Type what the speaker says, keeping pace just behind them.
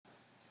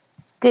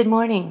Good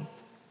morning.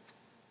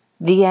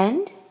 The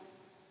end?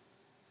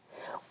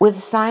 With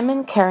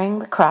Simon carrying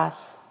the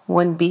cross,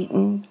 one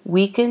beaten,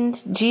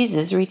 weakened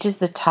Jesus reaches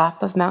the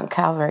top of Mount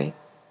Calvary.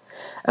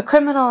 A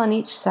criminal on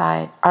each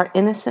side, our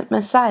innocent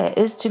Messiah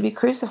is to be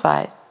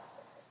crucified.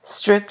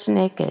 Stripped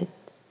naked,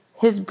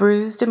 his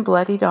bruised and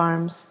bloodied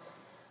arms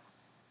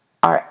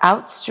are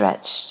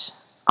outstretched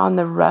on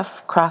the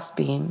rough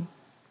crossbeam,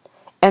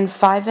 and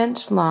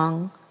 5-inch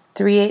long,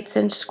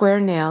 3/8-inch square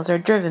nails are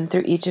driven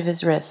through each of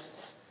his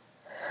wrists.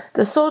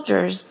 The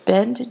soldiers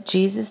bend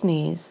Jesus'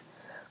 knees,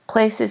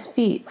 place his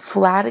feet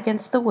flat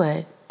against the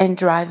wood, and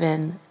drive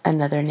in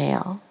another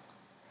nail.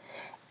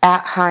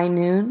 At high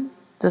noon,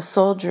 the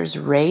soldiers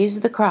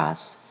raise the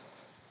cross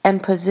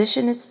and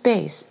position its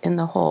base in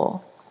the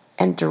hole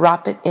and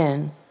drop it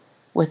in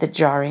with a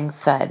jarring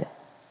thud.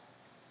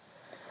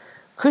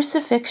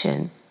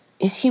 Crucifixion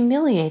is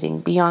humiliating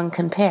beyond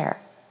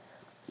compare,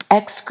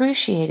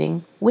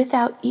 excruciating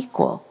without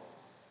equal.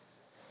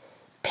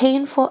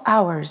 Painful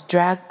hours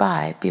drag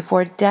by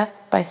before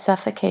death by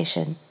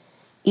suffocation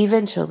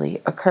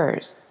eventually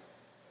occurs.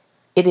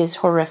 It is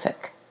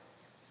horrific.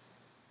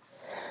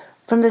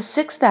 From the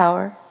 6th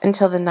hour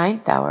until the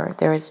 9th hour,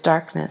 there is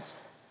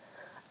darkness,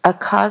 a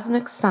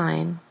cosmic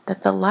sign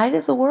that the light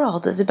of the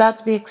world is about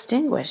to be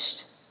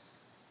extinguished.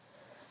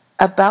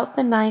 About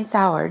the 9th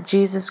hour,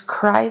 Jesus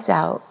cries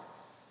out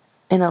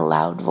in a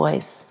loud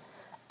voice,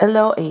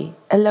 "Eloi,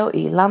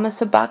 Eloi, lama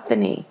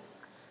sabachthani,"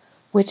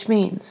 which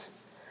means,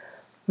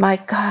 my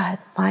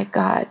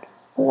God,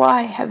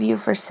 why have you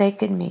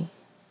forsaken me?"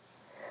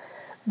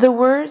 The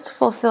words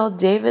fulfill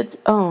David's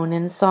own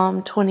in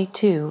Psalm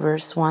 22,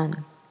 verse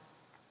 1.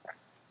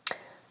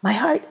 My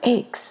heart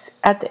aches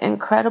at the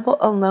incredible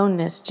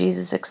aloneness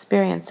Jesus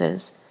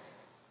experiences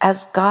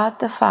as God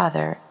the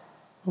Father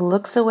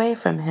looks away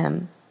from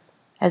him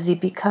as he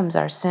becomes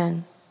our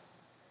sin.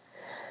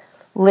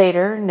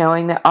 Later,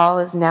 knowing that all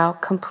is now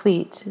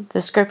complete,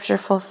 the scripture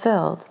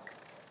fulfilled,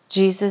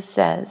 Jesus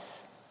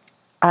says,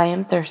 "I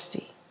am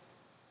thirsty."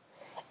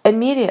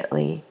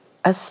 Immediately,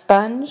 a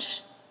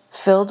sponge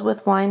filled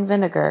with wine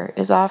vinegar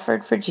is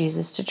offered for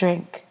Jesus to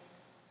drink.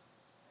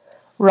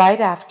 Right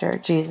after,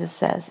 Jesus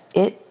says,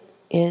 "It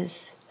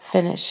is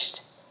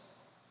finished."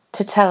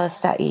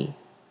 Tetelestai.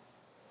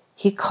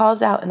 He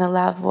calls out in a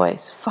loud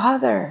voice,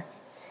 "Father,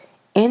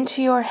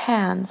 into your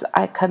hands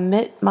I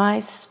commit my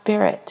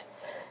spirit."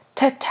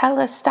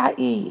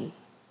 Tetelestai.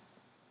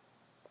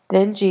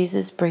 Then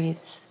Jesus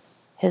breathes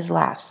his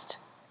last.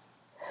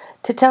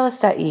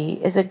 Tetelestai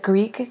is a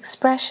Greek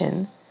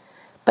expression,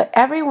 but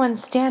everyone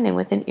standing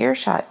within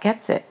earshot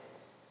gets it.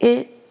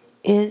 It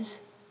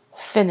is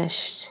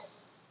finished.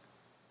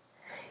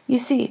 You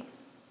see,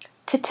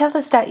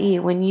 tetelestai,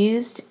 when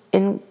used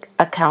in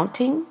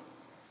accounting,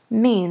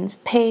 means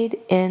paid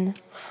in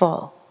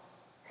full.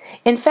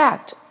 In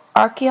fact,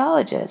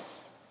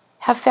 archaeologists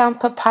have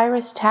found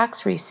papyrus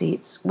tax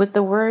receipts with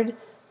the word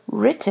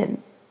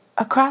written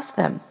across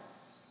them.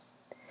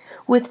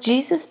 With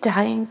Jesus'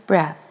 dying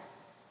breath,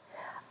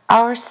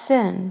 our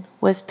sin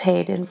was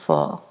paid in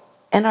full,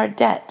 and our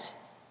debt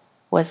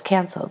was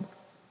canceled.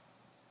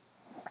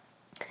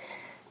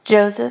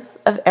 Joseph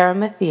of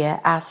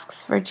Arimathea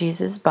asks for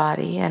Jesus'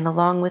 body, and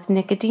along with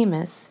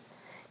Nicodemus,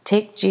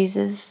 take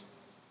Jesus'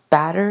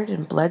 battered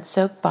and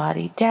blood-soaked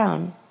body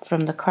down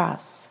from the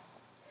cross.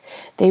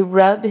 They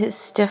rub his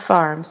stiff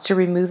arms to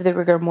remove the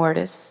rigor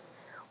mortis,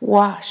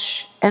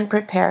 wash and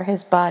prepare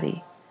his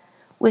body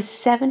with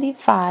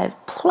 75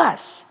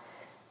 plus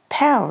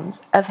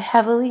pounds of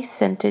heavily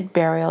scented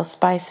burial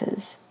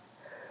spices,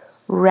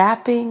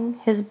 wrapping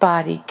his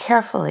body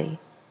carefully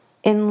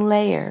in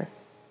layer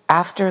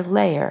after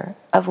layer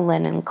of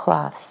linen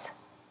cloths.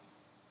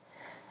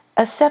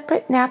 A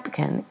separate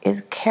napkin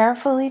is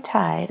carefully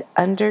tied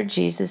under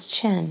Jesus'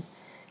 chin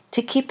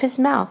to keep his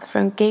mouth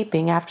from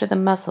gaping after the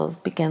muscles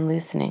begin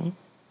loosening.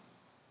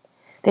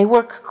 They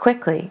work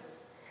quickly.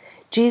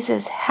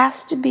 Jesus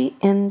has to be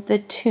in the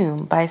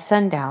tomb by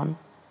sundown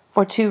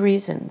for 2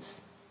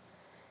 reasons: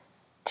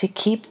 to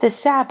keep the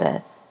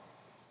Sabbath,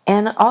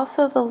 and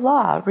also the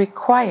law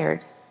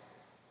required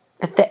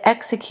that the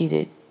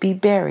executed be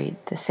buried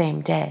the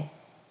same day.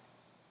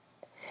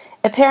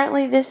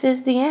 Apparently, this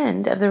is the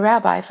end of the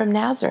rabbi from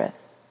Nazareth.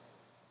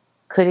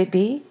 Could it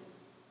be?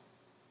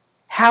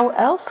 How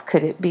else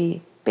could it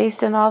be,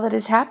 based on all that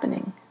is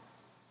happening?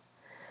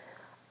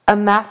 A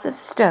massive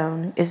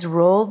stone is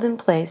rolled in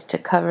place to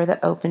cover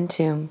the open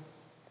tomb.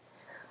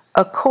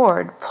 A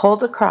cord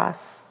pulled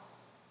across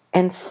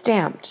and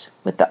stamped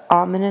with the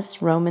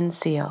ominous Roman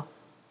seal.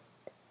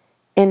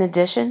 In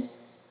addition,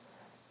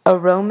 a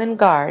Roman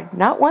guard,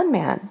 not 1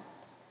 man,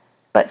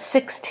 but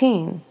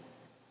 16,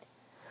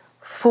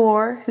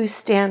 4 who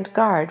stand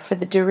guard for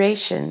the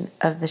duration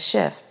of the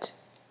shift,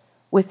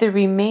 with the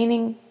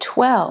remaining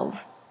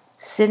 12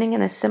 sitting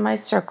in a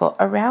semicircle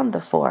around the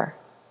 4.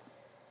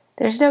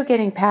 There's no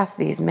getting past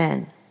these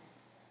men.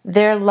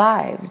 Their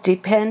lives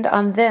depend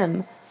on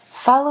them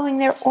following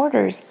their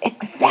orders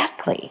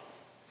exactly.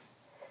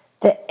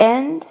 The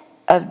end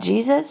of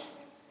Jesus,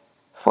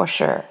 for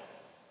sure.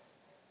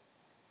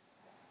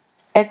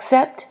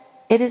 Except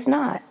it is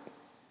not.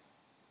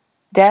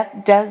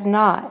 Death does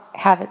not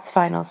have its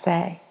final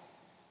say.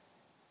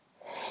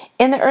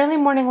 In the early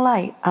morning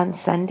light on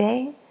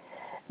Sunday,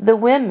 the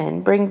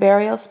women bring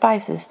burial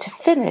spices to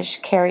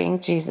finish carrying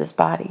Jesus'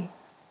 body.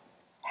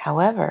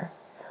 However,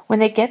 when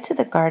they get to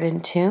the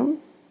garden tomb,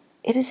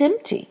 it is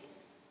empty.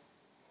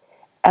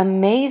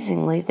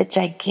 Amazingly, the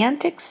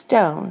gigantic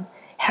stone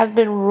has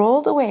been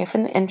rolled away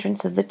from the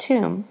entrance of the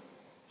tomb,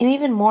 and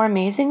even more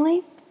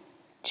amazingly,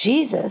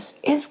 Jesus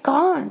is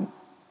gone.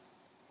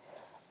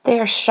 They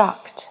are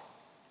shocked.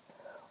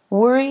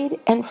 Worried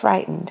and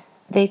frightened,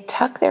 they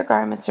tuck their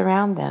garments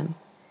around them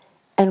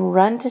and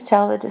run to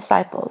tell the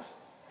disciples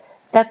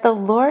that the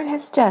Lord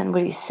has done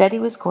what he said he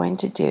was going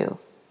to do.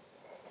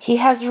 He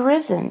has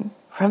risen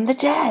from the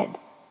dead.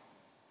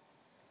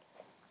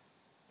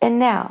 And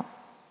now,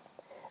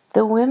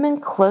 the women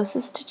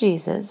closest to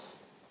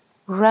Jesus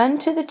run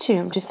to the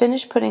tomb to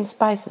finish putting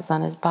spices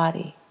on his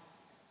body.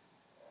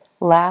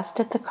 Last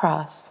at the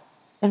cross,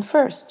 and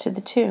first to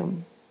the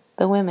tomb,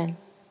 the women.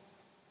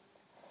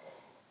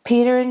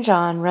 Peter and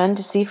John run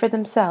to see for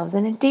themselves,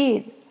 and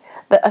indeed,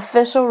 the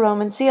official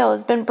Roman seal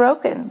has been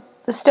broken,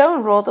 the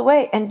stone rolled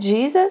away, and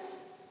Jesus,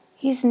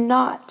 he's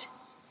not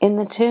in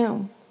the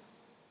tomb.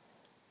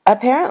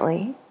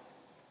 Apparently,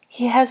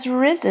 he has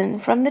risen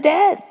from the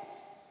dead.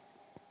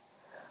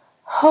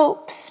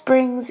 Hope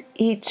springs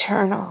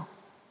eternal.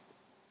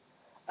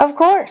 Of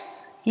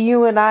course,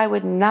 you and I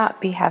would not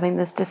be having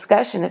this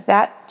discussion if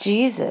that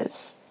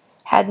Jesus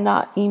had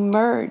not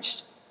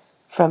emerged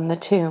from the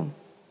tomb.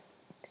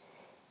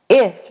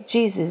 If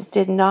Jesus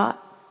did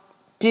not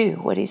do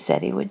what he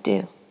said he would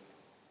do.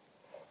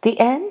 The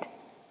end?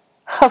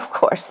 Of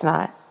course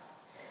not.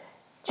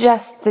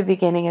 Just the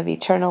beginning of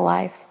eternal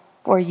life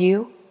for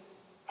you,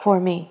 for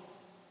me.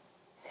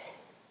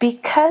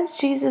 Because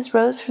Jesus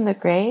rose from the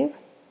grave,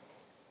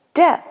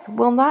 death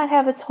will not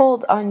have its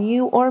hold on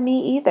you or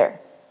me either.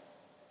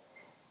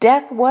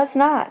 Death was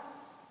not,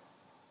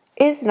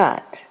 is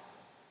not,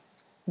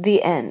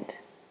 the end.